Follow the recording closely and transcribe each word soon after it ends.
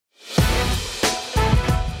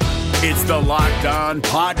It's the Locked On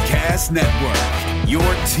Podcast Network, your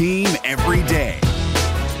team every day.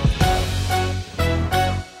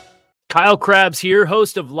 Kyle Krabs here,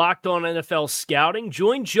 host of Locked On NFL Scouting.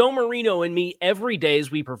 Join Joe Marino and me every day as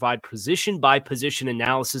we provide position-by-position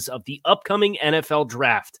analysis of the upcoming NFL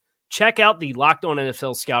Draft. Check out the Locked On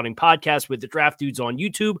NFL Scouting podcast with the Draft Dudes on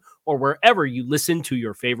YouTube or wherever you listen to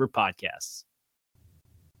your favorite podcasts.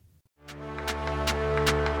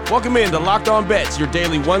 Welcome in to Locked On Bets, your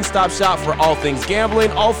daily one-stop shop for all things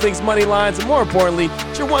gambling, all things money lines, and more importantly,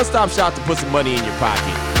 it's your one-stop shop to put some money in your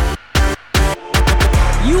pocket.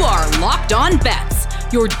 You are Locked On Bets,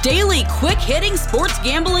 your daily quick-hitting sports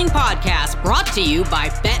gambling podcast brought to you by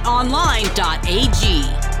BetOnline.ag.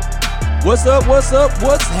 What's up?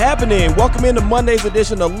 What's happening? Welcome into Monday's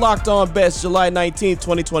edition of Locked On Bets, July 19th,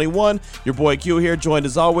 2021. Your boy Q here, joined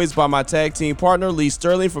as always by my tag team partner, Lee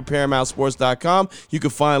Sterling from ParamountSports.com. You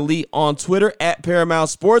can find Lee on Twitter at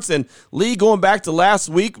Paramount Sports. And Lee, going back to last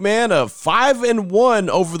week, man, 5-1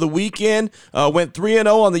 over the weekend. Went 3-0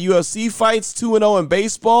 on the UFC fights, 2-0 in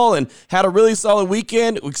baseball, and had a really solid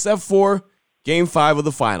weekend, except for Game 5 of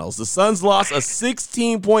the finals. The Suns lost a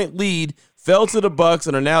 16-point lead, fell to the Bucks,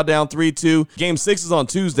 and are now down 3-2. Game 6 is on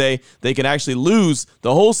Tuesday. They can actually lose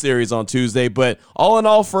the whole series on Tuesday. But all in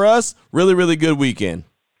all, for us, really, really good weekend.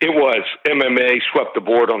 It was. MMA swept the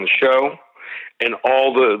board on the show, and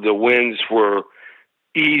all the wins were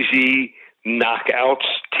easy knockouts,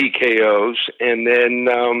 TKOs. And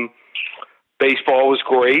then baseball was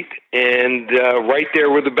great. And right there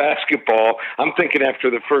with the basketball, I'm thinking after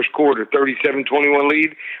the first quarter, 37-21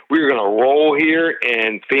 lead, we were going to roll here,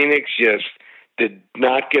 and Phoenix just did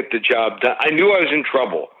not get the job done. I knew I was in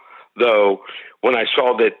trouble, though, when I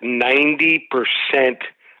saw that 90%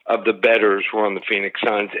 of the bettors were on the Phoenix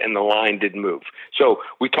Suns and the line didn't move. So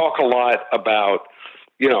we talk a lot about,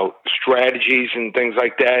 strategies and things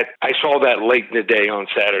like that. I saw that late in the day on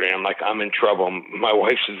Saturday. I'm like, I'm in trouble. My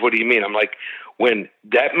wife says, what do you mean? I'm like, when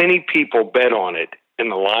that many people bet on it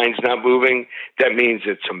and the line's not moving, that means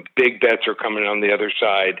that some big bets are coming on the other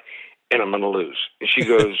side and I'm going to lose. And she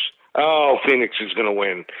goes, oh, Phoenix is going to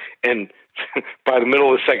win. And by the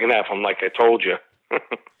middle of the second half, I'm like, I told you.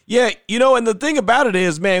 Yeah, and the thing about it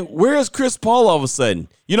is, man, where is Chris Paul all of a sudden?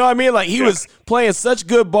 You know what I mean? Like, he was playing such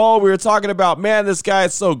good ball. We were talking about, man, this guy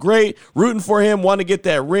is so great, rooting for him, wanting to get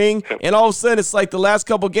that ring. And all of a sudden, it's like the last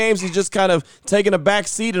couple games, he's just kind of taking a back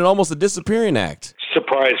seat and almost a disappearing act.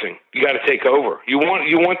 Surprising. You got to take over. You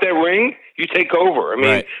want that ring? You take over. I mean,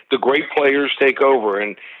 right. The great players take over.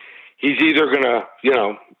 And he's either going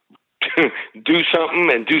to, do something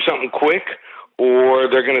and do something quick, or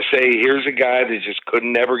they're going to say, here's a guy that just could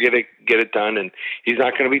never get it done, and he's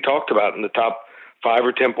not going to be talked about in the top 5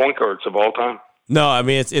 or 10 point guards of all time. No, I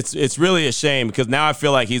mean, it's really a shame because now I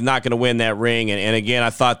feel like he's not going to win that ring. And again, I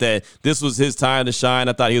thought that this was his time to shine.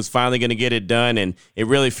 I thought he was finally going to get it done, and it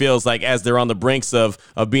really feels like as they're on the brinks of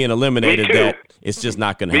being eliminated, that it's just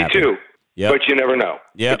not going to happen. Me too. Yep. But you never know.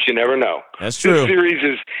 Yep. But you never know. That's true. This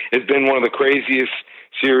series has been one of the craziest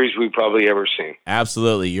series we've probably ever seen.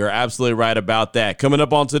 Absolutely. You're absolutely right about that. Coming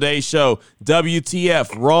up on today's show,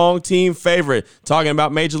 WTF, wrong team favorite, talking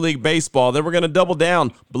about Major League Baseball. Then we're going to double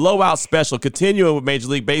down, blowout special, continuing with Major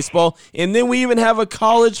League Baseball. And then we even have a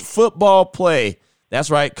college football play. That's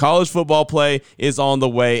right. College football play is on the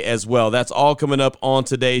way as well. That's all coming up on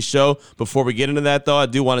today's show. Before we get into that, though, I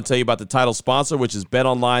do want to tell you about the title sponsor, which is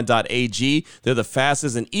BetOnline.ag. They're the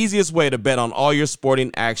fastest and easiest way to bet on all your sporting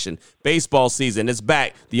action. Baseball season is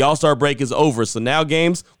back. The All-Star break is over, so now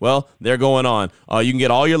games, well, they're going on. You can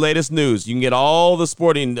get all your latest news. You can get all the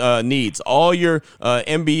sporting needs, all your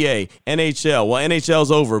NBA, NHL. Well, NHL's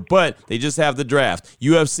over, but they just have the draft.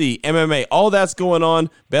 UFC, MMA, all that's going on.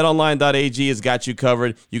 BetOnline.ag has got you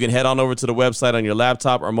covered. You can head on over to the website on your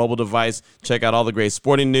laptop or mobile device. Check out all the great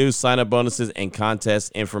sporting news, sign-up bonuses, and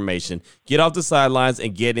contest information. Get off the sidelines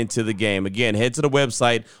and get into the game. Again, head to the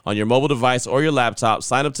website on your mobile device or your laptop,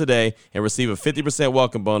 sign up today, and receive a 50%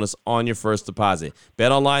 welcome bonus on your first deposit.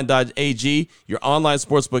 BetOnline.ag, your online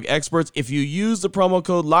sportsbook experts. If you use the promo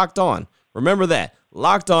code LOCKEDON, remember that.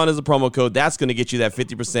 Locked On is a promo code. That's going to get you that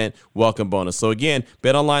 50% welcome bonus. So again,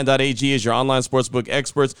 BetOnline.ag is your online sportsbook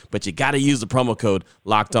experts, but you got to use the promo code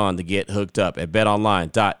Locked On to get hooked up at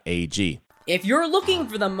BetOnline.ag. If you're looking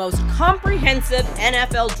for the most comprehensive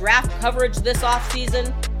NFL draft coverage this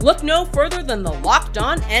offseason, look no further than the Locked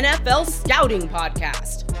On NFL Scouting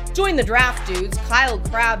Podcast. Join the draft dudes, Kyle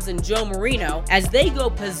Krabs and Joe Marino, as they go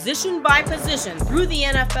position by position through the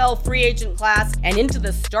NFL free agent class and into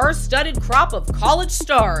the star-studded crop of college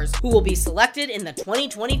stars who will be selected in the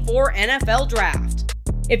 2024 NFL Draft.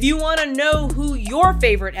 If you want to know who your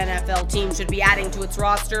favorite NFL team should be adding to its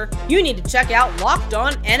roster, you need to check out Locked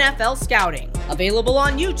On NFL Scouting, available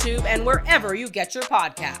on YouTube and wherever you get your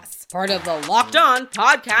podcasts. Part of the Locked On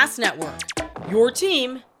Podcast Network, your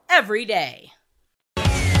team every day.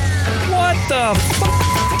 What the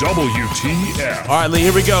WTF? All right, Lee,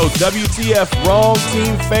 here we go. WTF, wrong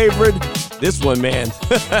team favorite. This one, man.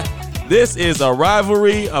 This is a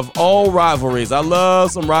rivalry of all rivalries. I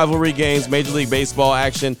love some rivalry games, Major League Baseball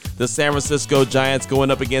action. The San Francisco Giants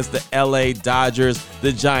going up against the LA Dodgers.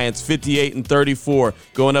 The Giants 58-34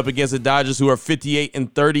 going up against the Dodgers, who are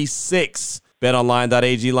 58-36.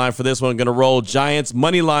 BetOnline.ag line for this one. Going to roll Giants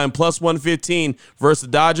money line plus 115 versus the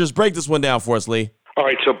Dodgers. Break this one down for us, Lee. All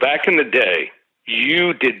right, so back in the day,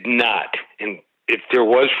 you did not, and if there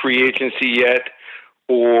was free agency yet,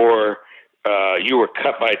 or you were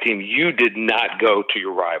cut by a team, you did not go to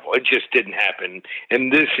your rival. It just didn't happen.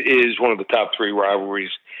 And this is one of the top three rivalries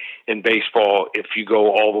in baseball if you go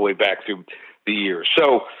all the way back through the years.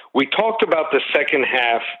 So we talked about the second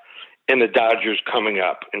half and the Dodgers coming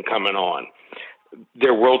up and coming on.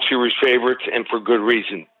 They're World Series favorites, and for good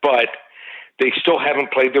reason. But they still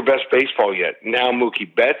haven't played their best baseball yet. Now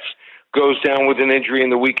Mookie Betts goes down with an injury in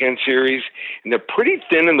the weekend series, and they're pretty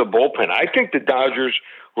thin in the bullpen. I think the Dodgers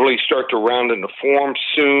really start to round into form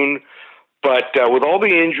soon. But with all the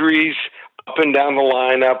injuries up and down the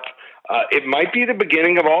lineup, it might be the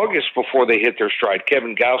beginning of August before they hit their stride.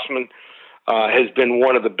 Kevin Gausman has been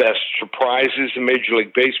one of the best surprises in Major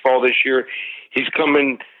League Baseball this year. He's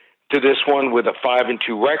coming to this one with a 5-2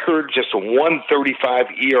 record, just a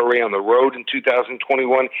 1.35 ERA on the road in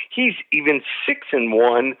 2021. He's even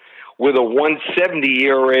 6-1 with a 1.70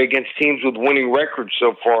 ERA against teams with winning records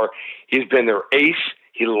so far. He's been their ace.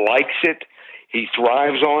 He likes it. He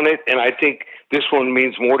thrives on it. And I think this one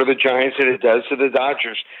means more to the Giants than it does to the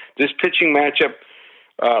Dodgers. This pitching matchup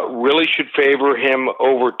really should favor him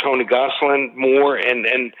over Tony Gonsolin more.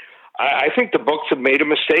 And I think the books have made a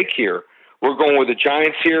mistake here. We're going with the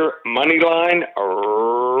Giants here. Money line, a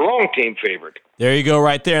wrong team favorite. There you go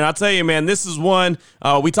right there. And I'll tell you, man, this is one,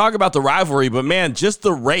 we talk about the rivalry, but, man, just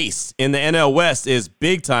the race in the NL West is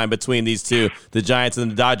big time between these two, the Giants and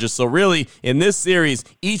the Dodgers. So, really, in this series,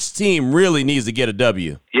 each team really needs to get a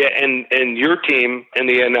W. Yeah, and your team in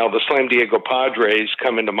the NL, the Slam Diego Padres,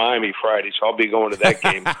 come into Miami Friday, so I'll be going to that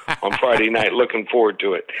game on Friday night. Looking forward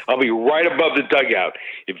to it. I'll be right above the dugout.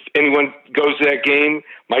 If anyone goes to that game,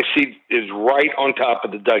 my seat is right on top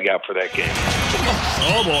of the dugout for that game.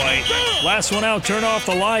 Oh, boy. Last one out. Turn off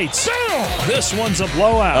the lights. This one's a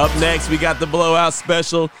blowout. Up next, we got the blowout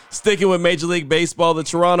special. Sticking with Major League Baseball, the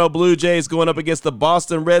Toronto Blue Jays going up against the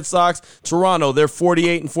Boston Red Sox. Toronto, they're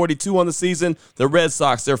 48-42 on the season. The Red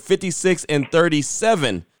Sox, they're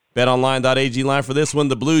 56-37. BetOnline.ag line for this one.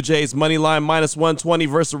 The Blue Jays money line minus 120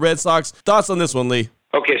 versus the Red Sox. Thoughts on this one, Lee?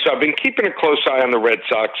 Okay, so I've been keeping a close eye on the Red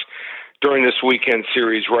Sox during this weekend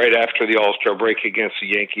series right after the All-Star break against the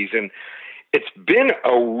Yankees, and it's been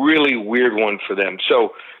a really weird one for them.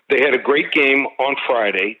 So they had a great game on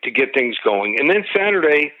Friday to get things going. And then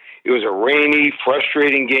Saturday, it was a rainy,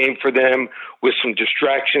 frustrating game for them with some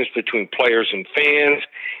distractions between players and fans.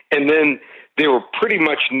 And then they were pretty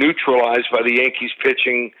much neutralized by the Yankees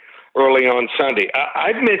pitching early on Sunday.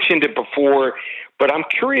 I've mentioned it before, but I'm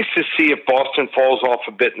curious to see if Boston falls off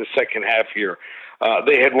a bit in the second half here.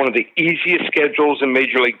 They had one of the easiest schedules in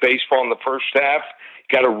Major League Baseball in the first half.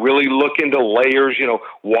 Got to really look into layers,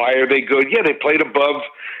 why are they good? Yeah, they played above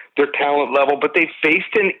their talent level, but they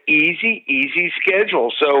faced an easy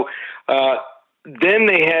schedule. So then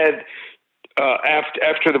they had,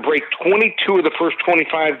 after the break, 22 of the first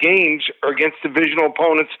 25 games are against divisional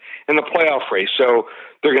opponents in the playoff race. So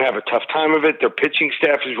they're going to have a tough time of it. Their pitching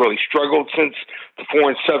staff has really struggled since the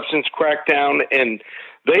foreign substance crackdown, and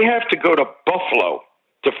they have to go to Buffalo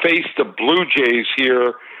to face the Blue Jays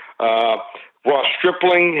here. Ross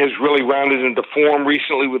Stripling has really rounded into form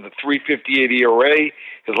recently with a 3.58 ERA.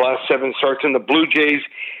 His last 7 starts, and the Blue Jays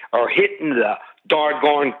are hitting the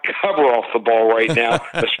doggone cover off the ball right now,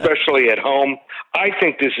 especially at home. I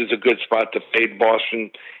think this is a good spot to fade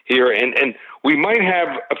Boston here, and we might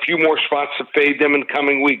have a few more spots to fade them in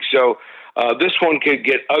coming weeks. So this one could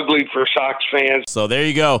get ugly for Sox fans. So there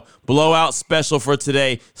you go. Blowout special for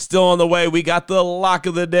today. Still on the way. We got the lock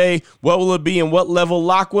of the day. What will it be and what level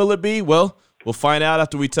lock will it be? Well, we'll find out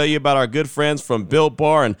after we tell you about our good friends from Built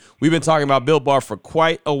Bar. And we've been talking about Built Bar for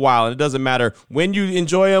quite a while. And it doesn't matter when you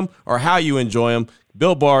enjoy them or how you enjoy them.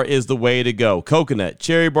 Built Bar is the way to go. Coconut,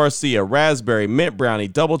 cherry barcia, raspberry, mint brownie,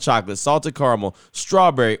 double chocolate, salted caramel,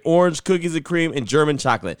 strawberry, orange, cookies and cream, and German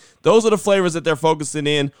chocolate. Those are the flavors that they're focusing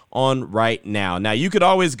in on right now. Now, you could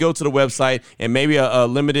always go to the website and maybe a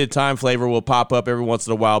limited time flavor will pop up every once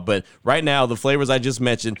in a while. But right now, the flavors I just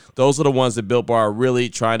mentioned, those are the ones that Built Bar are really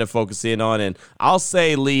trying to focus in on. And I'll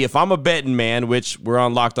say, Lee, if I'm a betting man, which we're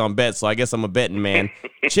on Locked On Bet, so I guess I'm a betting man,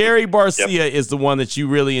 cherry barcia is the one that you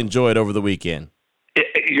really enjoyed over the weekend.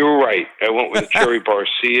 You're right. I went with a cherry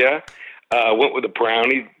barcia. Went with a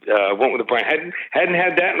brownie. Hadn't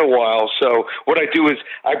had that in a while. So what I do is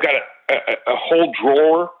I've got a whole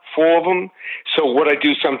drawer full of them. So what I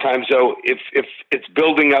do sometimes, though, if it's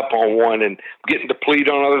building up on one and getting depleted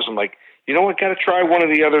on others, I'm like, you know what, got to try one of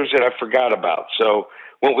the others that I forgot about. So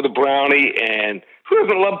went with a brownie, and who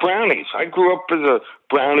doesn't love brownies? I grew up as a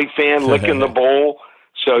brownie fan, licking the bowl.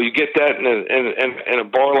 So you get that in a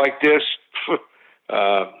bar like this.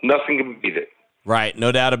 Nothing can beat it. Right,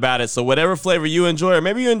 no doubt about it. So whatever flavor you enjoy, or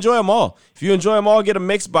maybe you enjoy them all. If you enjoy them all, get a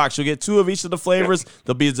mix box. You'll get 2 of each of the flavors.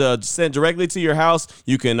 They'll be sent directly to your house.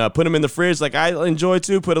 You can put them in the fridge like I enjoy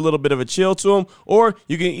to, put a little bit of a chill to them, or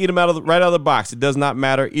you can eat them right out of the box. It does not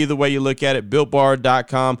matter. Either way you look at it,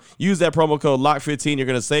 BuiltBar.com. Use that promo code LOCK15. You're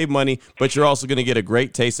going to save money, but you're also going to get a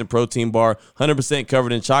great tasting protein bar, 100%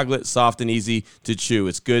 covered in chocolate, soft and easy to chew.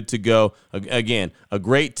 It's good to go. Again, a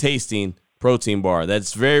great tasting protein bar.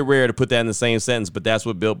 That's very rare to put that in the same sentence, but that's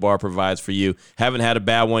what Built Bar provides for you. Haven't had a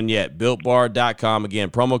bad one yet. BuiltBar.com. Again,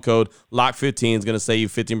 promo code LOCK15 is going to save you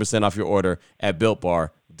 15% off your order at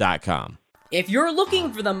BuiltBar.com. If you're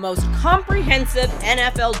looking for the most comprehensive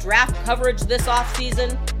NFL draft coverage this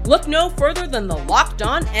offseason, look no further than the Locked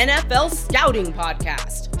On NFL Scouting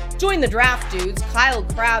Podcast. Join the draft dudes, Kyle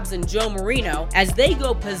Krabs and Joe Marino, as they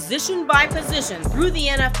go position by position through the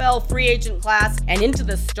NFL free agent class and into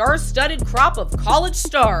the star-studded crop of college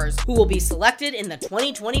stars who will be selected in the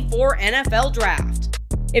 2024 NFL Draft.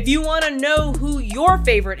 If you want to know who your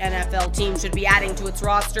favorite NFL team should be adding to its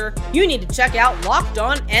roster, you need to check out Locked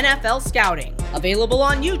On NFL Scouting, available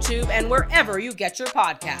on YouTube and wherever you get your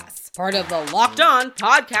podcasts. Part of the Locked On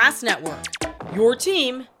Podcast Network, your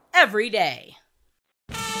team every day.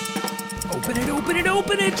 Open it, open it,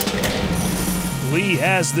 open it. Lee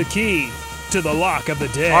has the key to the lock of the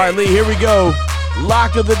day. All right, Lee, here we go.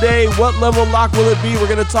 Lock of the day. What level lock will it be? We're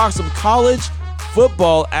going to talk some college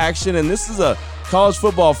football action, and this is a college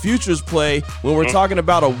football futures play when we're talking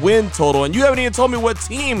about a win total. And you haven't even told me what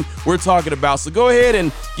team we're talking about. So go ahead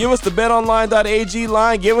and give us the betonline.ag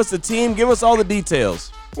line. Give us the team. Give us all the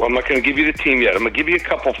details. Well, I'm not going to give you the team yet. I'm going to give you a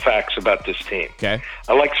couple facts about this team. Okay.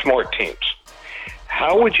 I like smart teams.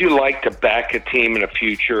 How would you like to back a team in the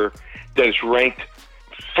future that is ranked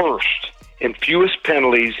first in fewest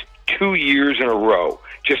penalties 2 years in a row?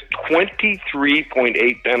 Just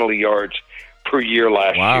 23.8 penalty yards per year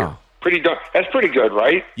last year. That's pretty good,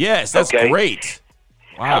 right? Yes, that's great.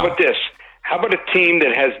 Wow. How about this? How about a team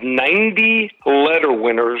that has 90 letter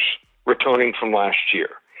winners returning from last year?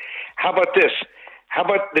 How about this? How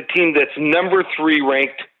about the team that's number 3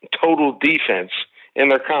 ranked total defense in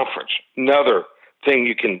their conference? Another thing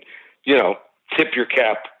you can, tip your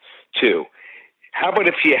cap to. How about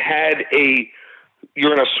if you had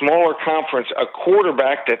you're in a smaller conference, a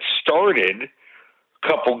quarterback that started a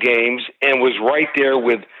couple games and was right there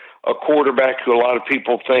with a quarterback who a lot of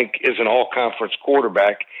people think is an all-conference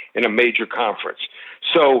quarterback in a major conference.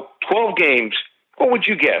 So 12 games, what would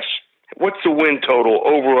you guess? What's the win total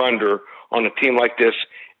over-under on a team like this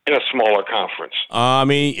in a smaller conference?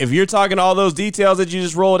 If you're talking all those details that you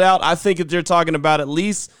just rolled out, I think that they're talking about at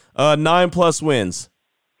least 9+ wins.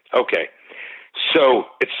 Okay. So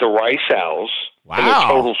it's the Rice Owls, and the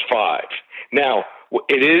total's 5. Now,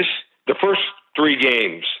 it is the first 3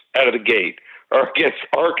 games out of the gate are against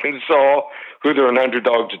Arkansas, who they're an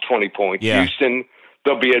underdog to 20 points. Yeah. Houston,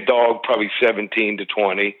 they'll be a dog, probably 17 to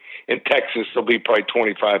 20. In Texas, they'll be probably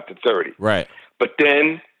 25 to 30. Right. But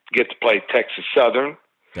then get to play Texas Southern,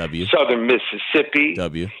 W. Southern Mississippi,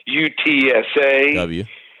 W. UTSA, W.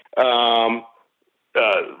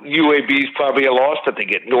 UAB's probably a loss, but they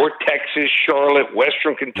get North Texas, Charlotte,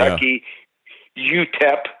 Western Kentucky.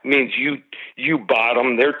 UTEP means you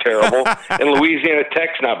bottom. They're terrible. And Louisiana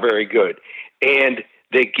Tech's not very good. And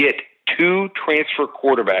they get 2 transfer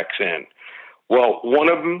quarterbacks in. Well, one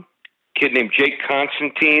of them, a kid named Jake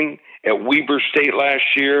Constantine at Weber State last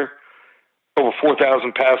year, over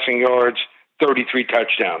 4,000 passing yards, 33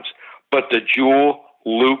 touchdowns. But the jewel,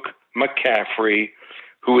 Luke McCaffrey,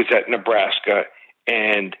 who is at Nebraska,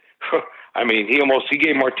 and he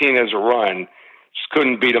gave Martinez a run, just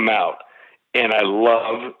couldn't beat him out. and I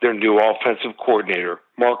love their new offensive coordinator,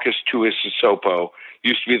 Marcus Tuiasosopo.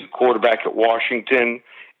 Used to be the quarterback at Washington,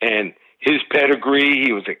 and his pedigree,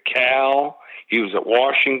 he was at Cal, he was at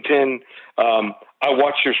Washington. I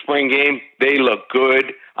watched their spring game. They look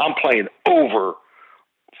good. I'm playing over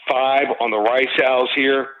 5 on the Rice Owls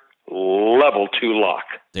here. Level 2 lock.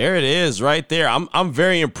 There it is right there. I'm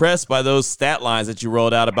very impressed by those stat lines that you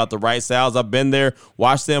rolled out about the Rice Owls. I've been there,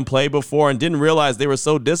 watched them play before, and didn't realize they were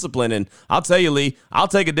so disciplined. And I'll tell you, Lee, I'll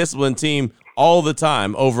take a disciplined team all the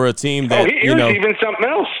time over a team that, here's even something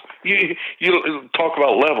else. You talk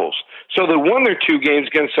about levels. So they won their 2 games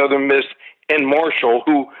against Southern Miss and Marshall,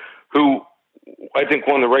 who I think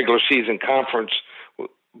won the regular season conference.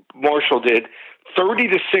 Marshall did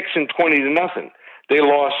 30-6 and 20-0. They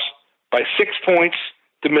lost by 6 points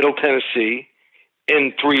to Middle Tennessee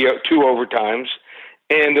in 2 overtimes,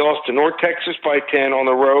 and they lost to North Texas by 10 on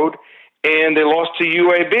the road, and they lost to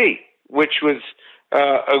UAB, which was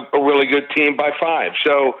a really good team, by 5.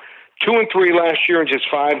 So 2-3 last year in just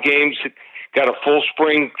 5 games. Got a full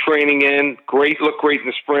spring training in. Look great in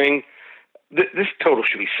the spring. This total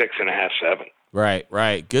should be 6.5, 7.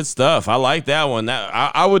 Right. Good stuff. I like that one.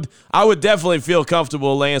 I would definitely feel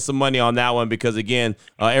comfortable laying some money on that one because, again,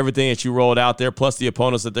 everything that you rolled out there, plus the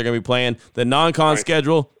opponents that they're going to be playing, the non-con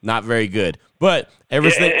schedule, not very good. But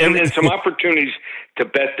everything, and some opportunities to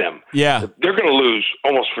bet them. Yeah. They're going to lose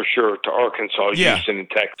almost for sure to Arkansas, Houston, and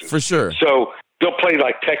Texas. For sure. So they'll play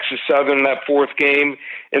like Texas Southern in that 4th game,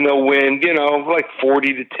 and they'll win, like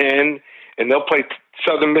 40-10, and they'll play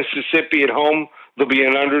Southern Mississippi at home. They'll be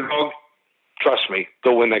an underdog. Trust me,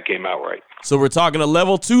 they'll win that game outright. So we're talking a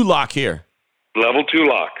level 2 lock here. Level 2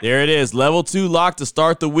 lock. There it is. Level 2 lock to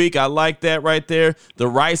start the week. I like that right there. The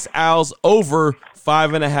Rice Owls over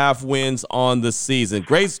 5.5 wins on the season.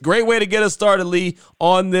 Great way to get us started, Lee,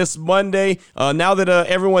 on this Monday. Now that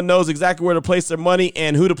everyone knows exactly where to place their money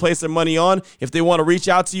and who to place their money on, if they want to reach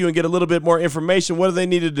out to you and get a little bit more information, what do they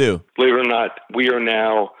need to do? Believe it or not, we are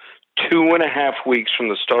now 2.5 weeks from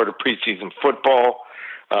the start of preseason football.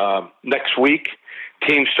 Next week,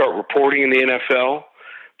 teams start reporting in the NFL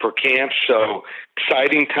for camps. So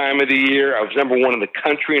exciting time of the year. I was number 1 in the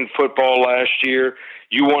country in football last year.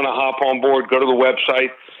 You want to hop on board, go to the website,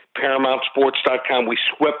 ParamountSports.com. We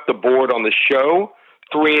swept the board on the show,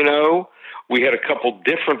 3-0. We had a couple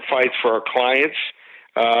different fights for our clients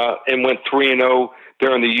and went 3-0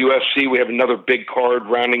 there in the UFC. We have another big card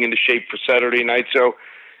rounding into shape for Saturday night. So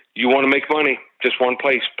you want to make money, just one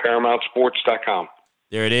place, ParamountSports.com.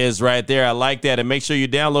 There it is right there. I like that. And make sure you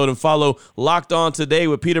download and follow Locked On Today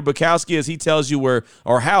with Peter Bukowski as he tells you where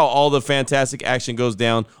or how all the fantastic action goes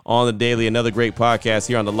down on the daily. Another great podcast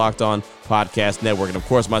here on the Locked On Podcast Network. And, of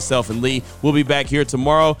course, myself and Lee will be back here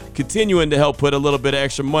tomorrow continuing to help put a little bit of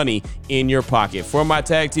extra money in your pocket. For my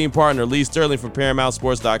tag team partner, Lee Sterling from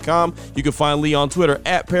ParamountSports.com, you can find Lee on Twitter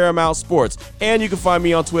at Paramount Sports. And you can find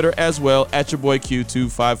me on Twitter as well at your boy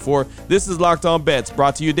Q254. This is Locked On Bets,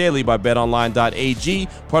 brought to you daily by BetOnline.ag.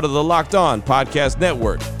 Part of the Locked On Podcast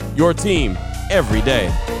Network, your team every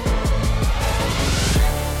day.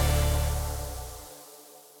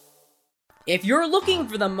 If you're looking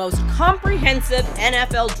for the most comprehensive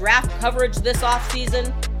NFL draft coverage this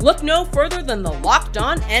offseason, look no further than the Locked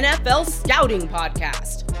On NFL Scouting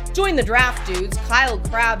Podcast. Join the draft dudes, Kyle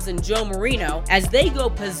Krabs and Joe Marino, as they go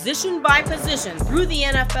position by position through the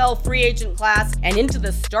NFL free agent class and into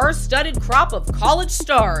the star-studded crop of college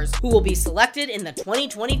stars who will be selected in the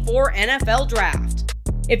 2024 NFL Draft.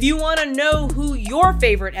 If you want to know who your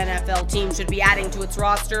favorite NFL team should be adding to its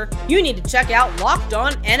roster, you need to check out Locked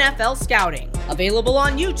On NFL Scouting, available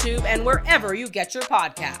on YouTube and wherever you get your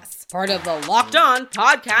podcasts. Part of the Locked On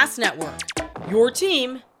Podcast Network, your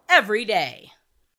team every day.